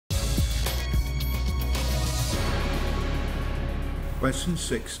Question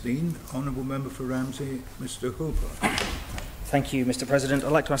 16, Honourable Member for Ramsey, Mr Hooper. Thank you, Mr President.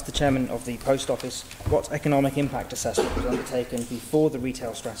 I'd like to ask the Chairman of the Post Office what economic impact assessment was undertaken before the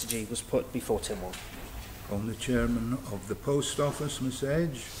retail strategy was put before Tynwald. On the Chairman of the Post Office, Ms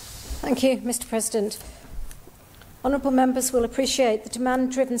Edge. Thank you, Mr President. Honourable members will appreciate the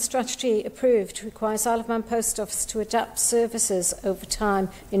demand-driven strategy approved requires Isle of Man Post Office to adapt services over time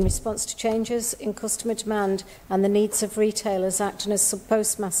in response to changes in customer demand and the needs of retailers acting as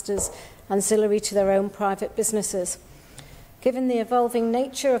sub-postmasters ancillary to their own private businesses. Given the evolving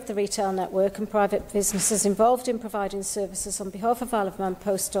nature of the retail network and private businesses involved in providing services on behalf of Isle of Man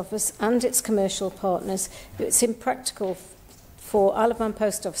Post Office and its commercial partners, it's impractical for Isle of Man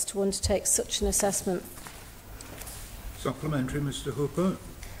Post Office to undertake such an assessment. Supplementary, Mr Hooper.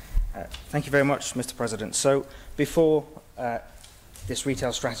 Thank you very much, Mr President. So, before this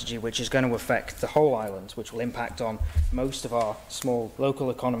retail strategy, which is going to affect the whole island, which will impact on most of our small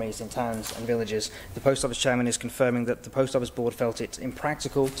local economies in towns and villages, the Post Office Chairman is confirming that the Post Office Board felt it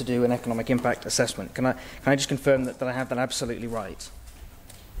impractical to do an economic impact assessment. Can I just confirm that I have that absolutely right?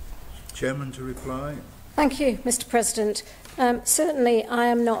 Chairman to reply. Thank you, Mr President. Certainly, I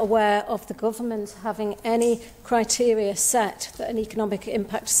am not aware of the government having any criteria set that an economic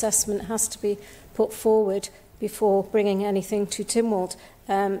impact assessment has to be put forward before bringing anything to Tynwald.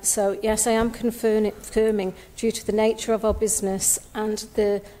 So, yes, I am confirming, due to the nature of our business and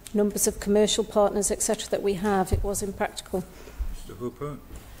the numbers of commercial partners, etc., that we have, it was impractical. Mr Hooper.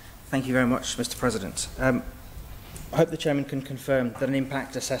 Thank you very much, Mr President. I hope the Chairman can confirm that an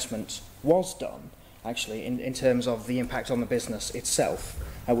impact assessment was done, actually, in terms of the impact on the business itself,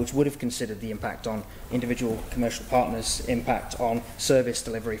 which would have considered the impact on individual commercial partners, impact on service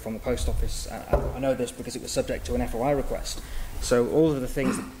delivery from the Post Office. I know this because it was subject to an FOI request. So all of the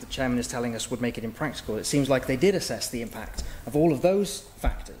things that the Chairman is telling us would make it impractical. It seems like they did assess the impact of all of those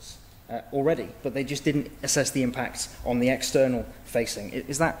factors already, but they just didn't assess the impact on the external facing.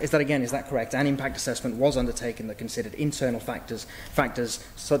 Is that correct? An impact assessment was undertaken that considered internal factors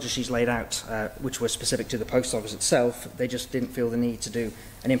such as she's laid out, which were specific to the Post Office itself. They just didn't feel the need to do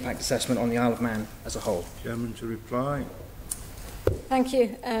an impact assessment on the Isle of Man as a whole. Chairman to reply. Thank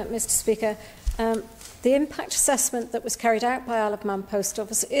you, Mr Speaker. The impact assessment that was carried out by Isle of Man Post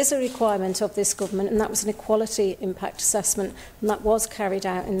Office is a requirement of this government, and that was an equality impact assessment, and that was carried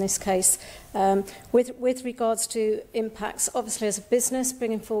out in this case. With regards to impacts, obviously as a business,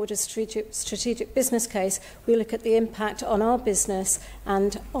 bringing forward a strategic business case, we look at the impact on our business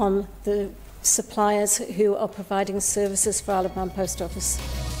and on the suppliers who are providing services for Isle of Man Post Office.